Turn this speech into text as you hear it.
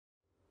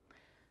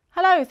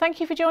Hello, thank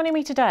you for joining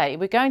me today.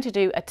 We're going to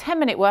do a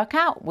 10-minute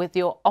workout with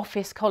your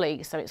office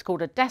colleagues. So it's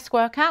called a desk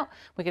workout.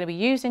 We're going to be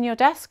using your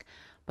desk,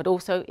 but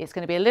also it's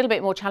going to be a little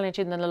bit more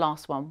challenging than the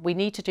last one. We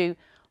need to do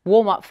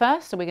warm up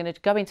first, so we're going to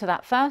go into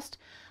that first,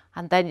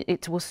 and then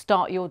it will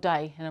start your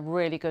day in a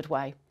really good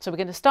way. So we're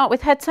going to start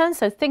with head turns.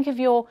 So think of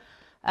your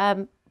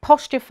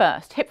posture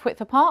first, hip width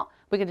apart.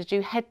 We're going to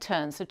do head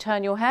turns. So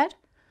turn your head,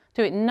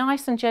 do it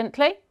nice and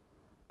gently,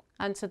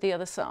 and to the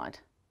other side,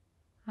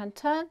 and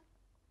turn.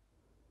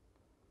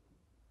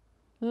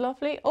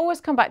 Lovely.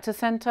 Always come back to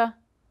centre.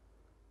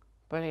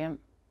 Brilliant.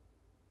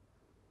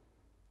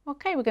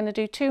 Okay, we're going to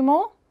do two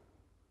more.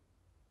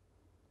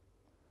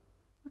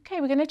 Okay,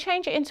 we're going to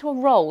change it into a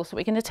roll. So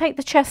we're going to take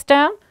the chest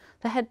down,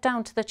 the head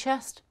down to the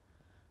chest,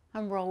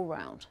 and roll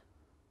round.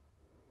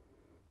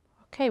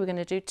 Okay, we're going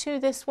to do two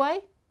this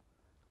way.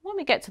 When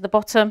we get to the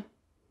bottom,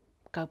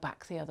 go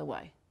back the other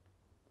way.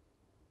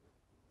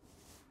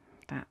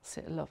 That's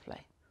it,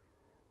 lovely.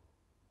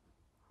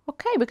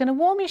 Okay, we're going to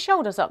warm your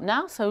shoulders up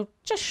now, so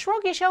just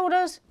shrug your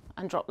shoulders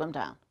and drop them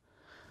down.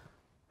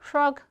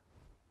 Shrug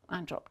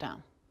and drop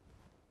down.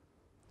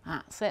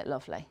 That's it,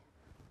 lovely.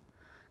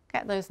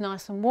 Get those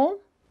nice and warm.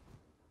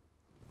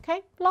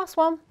 Okay, last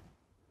one.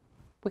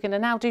 We're going to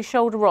now do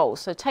shoulder rolls,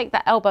 so take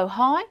that elbow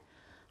high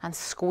and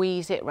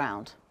squeeze it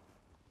round.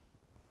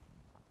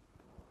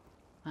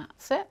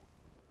 That's it.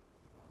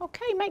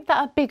 Okay, make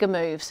that a bigger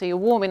move, so you're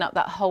warming up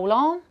that whole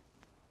arm.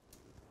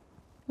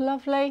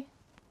 Lovely.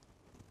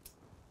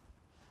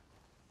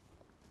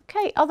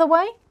 Okay, other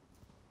way.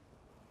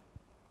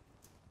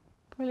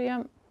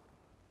 Brilliant.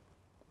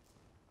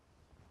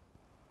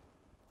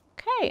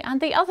 Okay,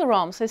 and the other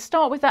arm. So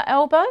start with that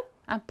elbow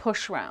and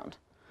push round.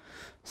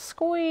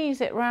 Squeeze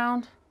it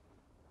round.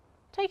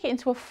 Take it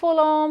into a full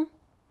arm.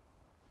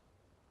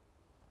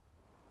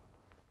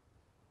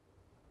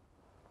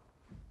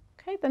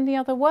 Okay, then the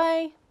other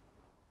way.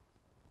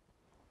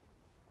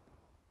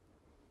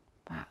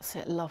 That's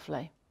it,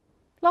 lovely.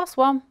 Last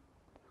one.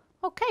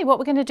 Okay, what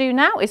we're going to do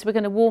now is we're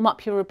going to warm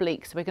up your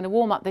obliques. So we're going to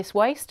warm up this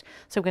waist.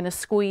 So we're going to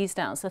squeeze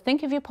down. So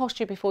think of your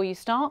posture before you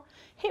start.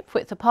 Hip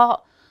width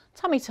apart,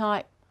 tummy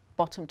tight,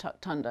 bottom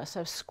tucked under.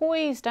 So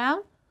squeeze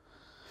down.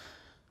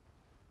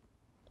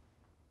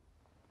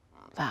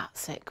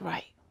 That's it,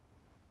 great.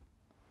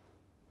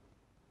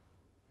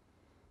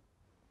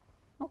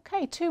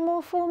 Okay, two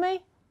more for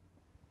me.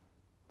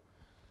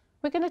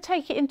 We're going to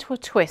take it into a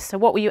twist. So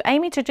what you're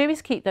aiming to do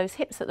is keep those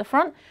hips at the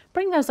front,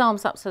 bring those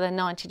arms up so they're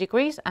 90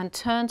 degrees and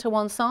turn to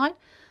one side,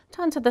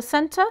 turn to the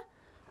centre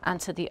and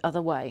to the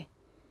other way.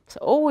 So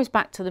always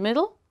back to the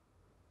middle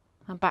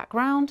and back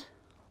round.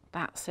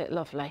 That's it,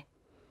 lovely.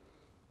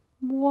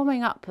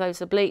 Warming up those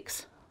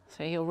obliques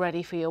so you're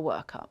ready for your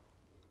workup.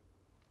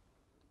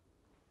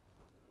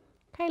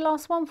 Okay,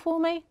 last one for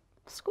me.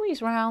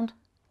 Squeeze round.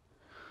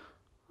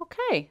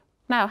 Okay.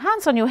 Now,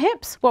 hands on your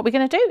hips. What we're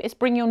going to do is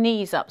bring your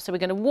knees up. So we're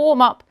going to warm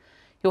up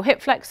your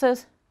hip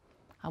flexors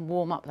and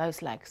warm up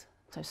those legs.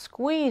 So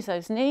squeeze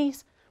those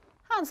knees,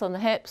 hands on the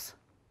hips.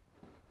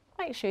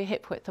 Make sure your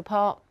hip width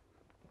apart.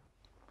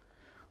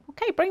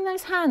 Okay, bring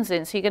those hands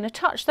in. So you're going to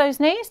touch those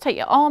knees, take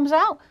your arms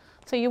out.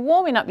 So you're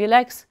warming up your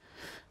legs,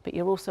 but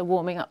you're also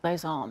warming up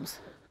those arms.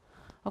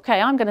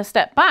 Okay, I'm going to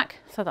step back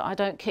so that I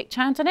don't kick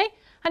Chantany,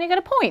 and you're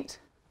going to point.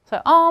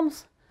 So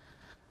arms,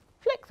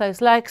 flick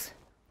those legs.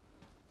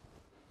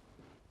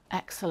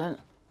 Excellent,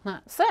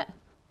 that's it.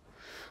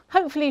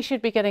 Hopefully you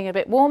should be getting a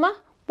bit warmer.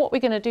 What we're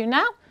going to do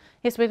now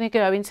is we're going to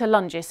go into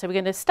lunges. So we're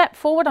going to step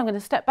forward, I'm going to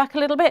step back a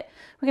little bit.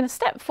 We're going to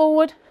step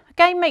forward.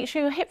 Again, make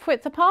sure your hip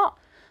width apart.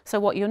 So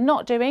what you're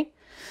not doing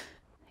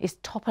is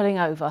toppling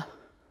over.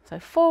 So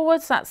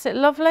forwards, that's it,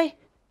 lovely.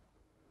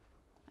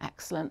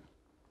 Excellent.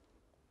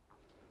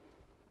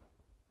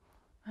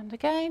 And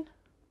again.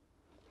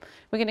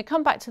 We're going to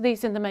come back to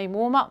these in the main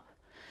warm-up,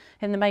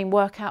 in the main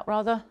workout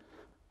rather.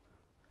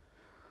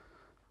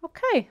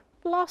 Okay,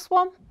 last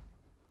one.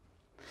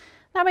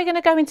 Now we're going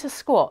to go into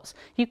squats.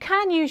 You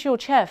can use your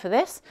chair for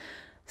this.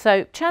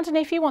 So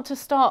Chantany, if you want to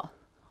start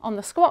on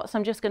the squats,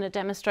 I'm just going to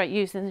demonstrate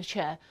using the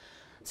chair.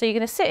 So you're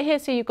going to sit here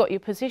so you've got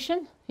your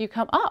position. You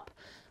come up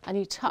and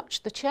you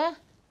touch the chair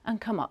and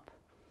come up.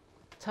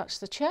 Touch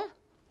the chair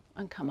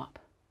and come up.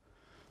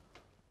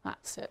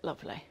 That's it,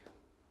 lovely.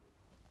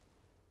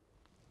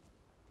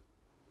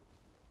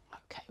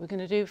 Okay, we're going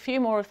to do a few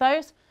more of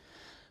those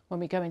when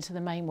we go into the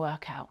main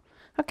workout.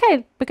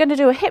 Okay, we're going to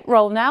do a hip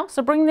roll now,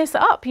 so bring this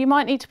up. You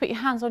might need to put your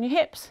hands on your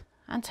hips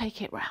and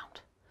take it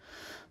round.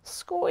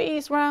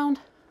 Squeeze round.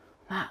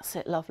 That's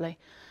it, lovely.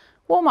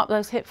 Warm up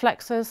those hip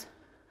flexors.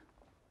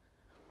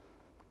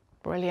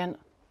 Brilliant.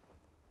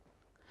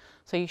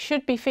 So you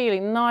should be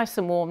feeling nice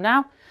and warm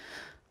now.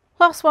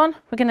 Last one,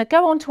 we're going to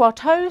go onto our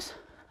toes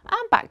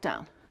and back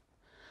down.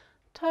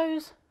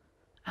 Toes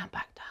and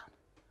back down.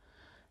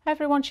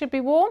 Everyone should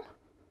be warm.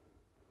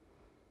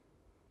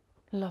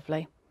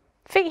 Lovely.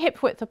 Feet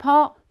hip width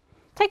apart,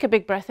 take a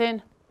big breath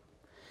in,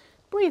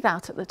 breathe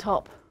out at the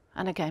top,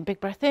 and again, big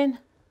breath in,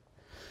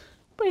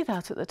 breathe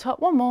out at the top,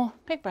 one more,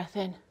 big breath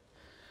in,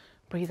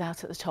 breathe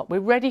out at the top. We're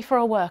ready for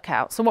a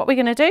workout. So what we're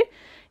going to do,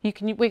 we're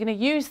going to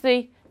use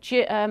your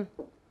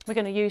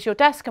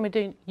desk, and we're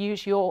going to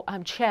use your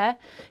chair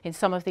in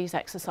some of these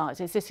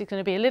exercises. This is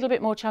going to be a little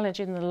bit more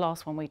challenging than the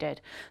last one we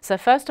did. So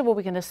first of all,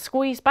 we're going to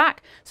squeeze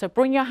back. So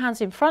bring your hands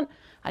in front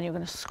and you're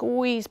going to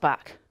squeeze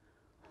back,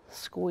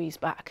 squeeze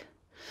back.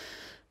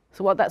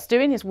 So what that's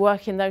doing is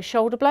working those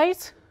shoulder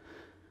blades.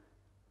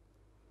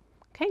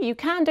 Okay, you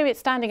can do it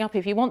standing up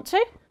if you want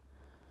to.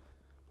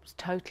 It's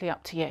totally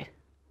up to you.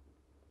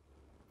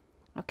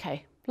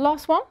 Okay,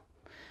 last one.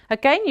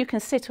 Again, you can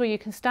sit or you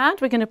can stand.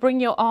 We're going to bring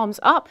your arms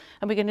up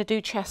and we're going to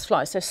do chest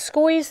flies. So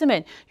squeeze them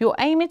in. You're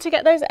aiming to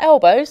get those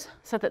elbows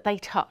so that they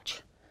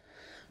touch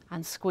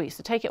and squeeze.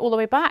 So take it all the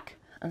way back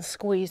and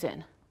squeeze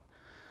in.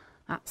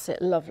 That's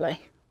it,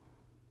 lovely.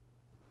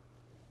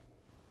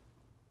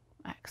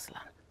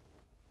 Excellent.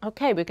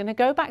 Okay, we're going to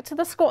go back to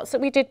the squats that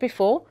we did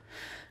before.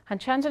 And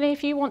Chandani,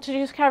 if you want to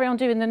just carry on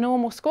doing the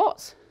normal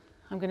squats,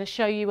 I'm going to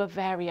show you a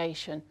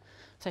variation.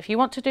 So if you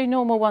want to do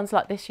normal ones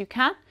like this, you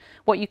can.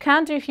 What you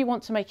can do if you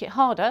want to make it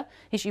harder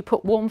is you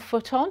put one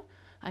foot on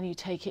and you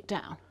take it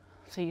down.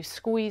 So you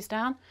squeeze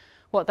down.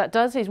 What that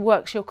does is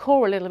works your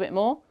core a little bit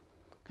more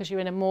because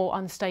you're in a more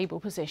unstable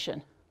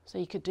position. So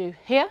you could do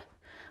here.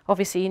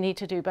 Obviously you need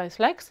to do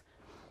both legs.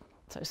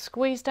 So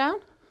squeeze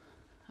down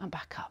and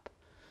back up.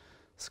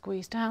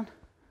 Squeeze down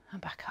and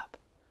back up.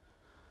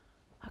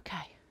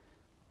 Okay.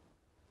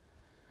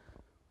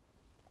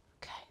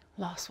 Okay,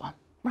 last one.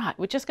 Right,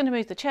 we're just going to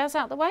move the chairs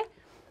out of the way,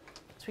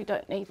 so we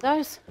don't need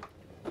those.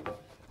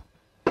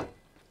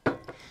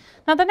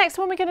 Now the next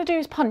one we're going to do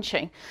is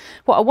punching.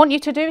 What I want you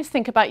to do is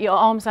think about your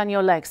arms and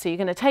your legs. So you're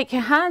going to take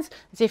your hands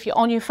as if you're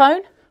on your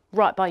phone,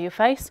 right by your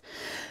face.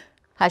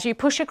 As you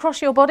push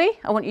across your body,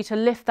 I want you to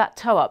lift that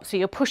toe up. So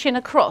you're pushing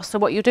across. So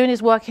what you're doing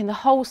is working the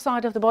whole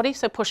side of the body.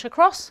 So push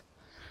across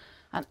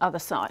and other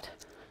side.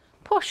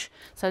 Push.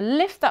 So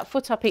lift that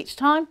foot up each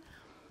time.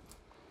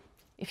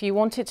 If you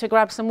wanted to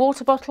grab some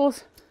water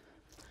bottles,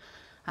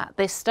 at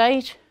this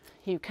stage,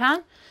 you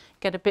can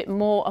get a bit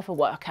more of a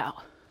workout.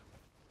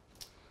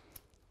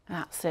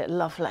 That's it,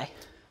 lovely.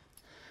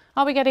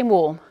 Are we getting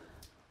warm?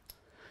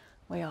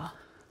 We are.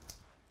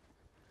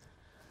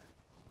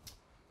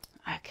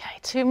 Okay,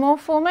 2 more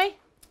for me.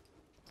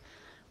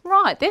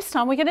 Right, this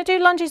time we're going to do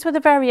lunges with a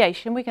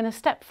variation. We're going to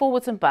step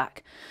forwards and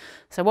back.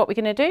 So what we're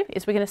going to do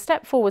is we're going to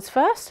step forwards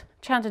first.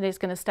 Chandani is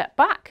going to step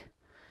back.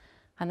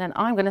 And then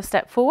I'm going to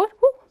step forward.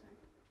 Woo,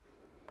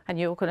 and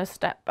you're going to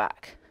step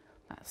back.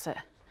 That's it.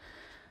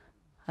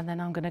 And then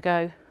I'm going to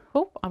go,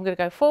 I'm going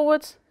to go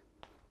forwards.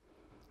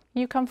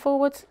 You come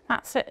forwards.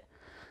 That's it.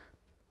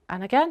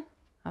 And again,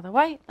 other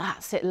way.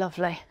 That's it,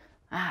 lovely.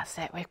 That's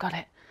it, we've got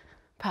it.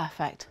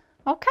 Perfect.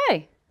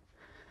 Okay.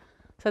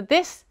 So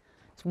this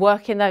is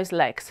working those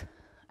legs.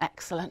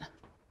 Excellent.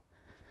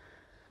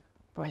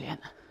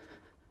 Brilliant.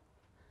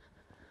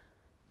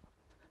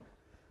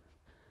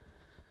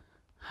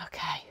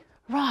 Okay.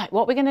 Right,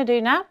 what we're going to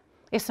do now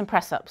is some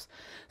press-ups.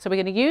 So we're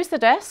going to use the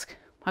desk.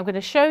 I'm going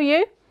to show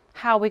you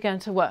how we're going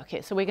to work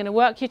it. So we're going to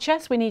work your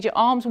chest. We need your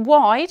arms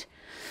wide.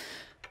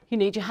 You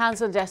need your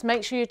hands on the desk.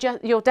 Make sure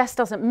your desk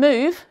doesn't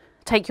move.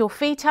 Take your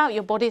feet out.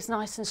 Your body is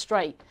nice and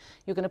straight.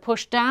 You're going to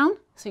push down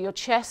so your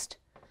chest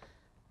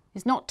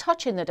is not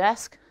touching the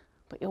desk,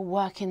 but you're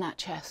working that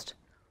chest.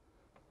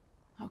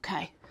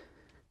 Okay.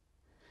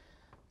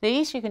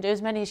 These you can do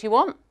as many as you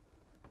want.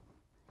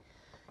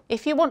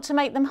 If you want to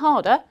make them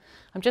harder,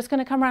 I'm just going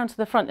to come around to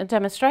the front and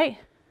demonstrate.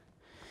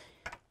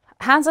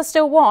 Hands are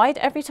still wide.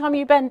 Every time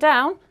you bend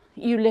down,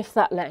 you lift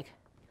that leg.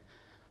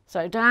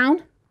 So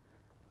down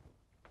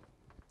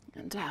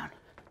and down.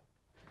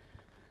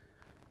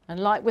 And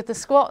like with the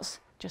squats,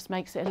 just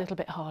makes it a little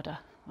bit harder.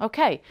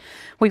 Okay,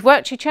 we've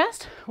worked your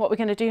chest. What we're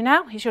going to do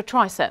now is your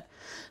tricep.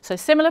 So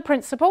similar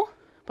principle,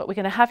 but we're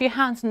going to have your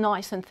hands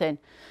nice and thin.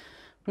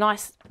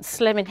 Nice and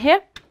slim in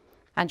here.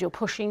 And you're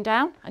pushing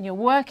down and you're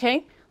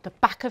working the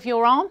back of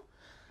your arm.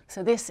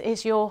 So this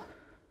is your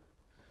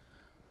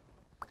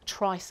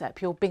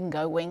tricep, your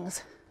bingo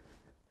wings.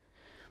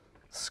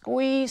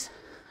 Squeeze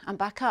and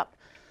back up,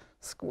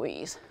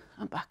 squeeze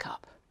and back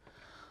up.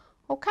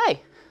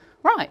 Okay,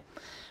 right,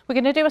 we're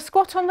going to do a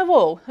squat on the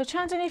wall. So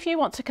Chandani, if you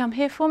want to come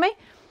here for me.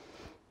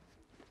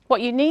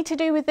 What you need to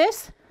do with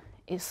this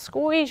is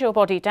squeeze your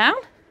body down.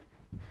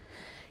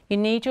 You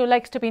need your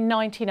legs to be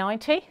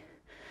 90-90.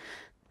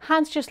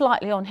 Hands just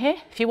lightly on here.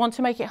 If you want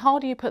to make it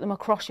harder, you put them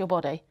across your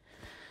body.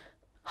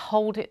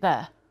 Hold it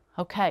there.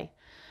 Okay,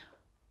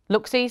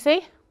 looks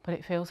easy, but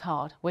it feels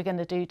hard. We're going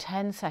to do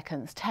 10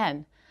 seconds.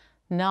 10,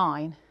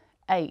 9,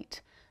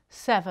 8,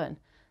 7,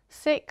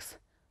 6,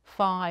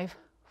 5,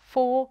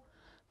 4,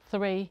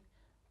 3,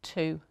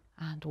 2,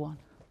 and 1.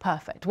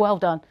 Perfect. Well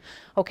done.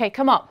 Okay,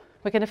 come up.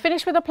 We're going to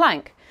finish with a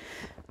plank.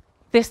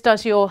 This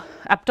does your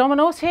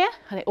abdominals here,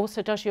 and it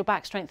also does your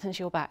back, strengthens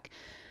your back.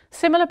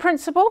 Similar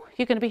principle.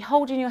 You're going to be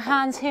holding your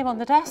hands here on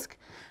the desk.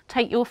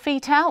 Take your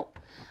feet out,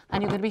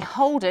 and you're going to be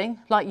holding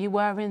like you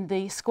were in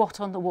the squat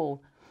on the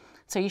wall.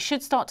 So you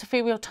should start to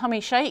feel your tummy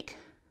shake.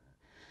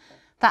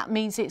 That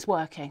means it's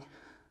working.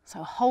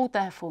 So hold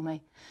there for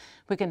me.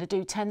 We're going to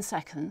do 10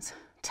 seconds.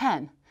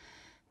 10,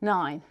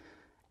 9,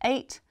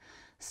 8,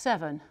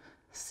 7,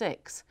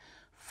 6,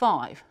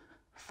 5,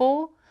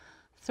 4,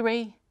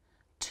 3,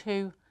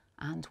 2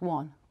 and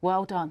 1.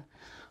 Well done.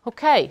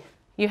 Okay,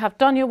 you have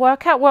done your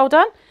workout. Well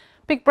done.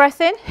 Big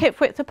breath in, hip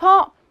width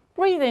apart.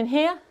 Breathe in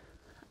here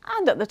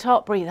and at the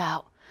top, breathe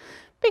out.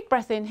 Big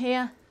breath in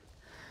here,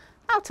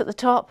 out at the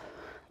top.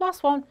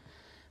 Last one.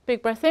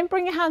 Big breath in,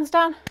 bring your hands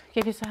down,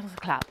 give yourselves a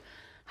clap.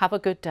 Have a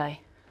good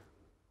day.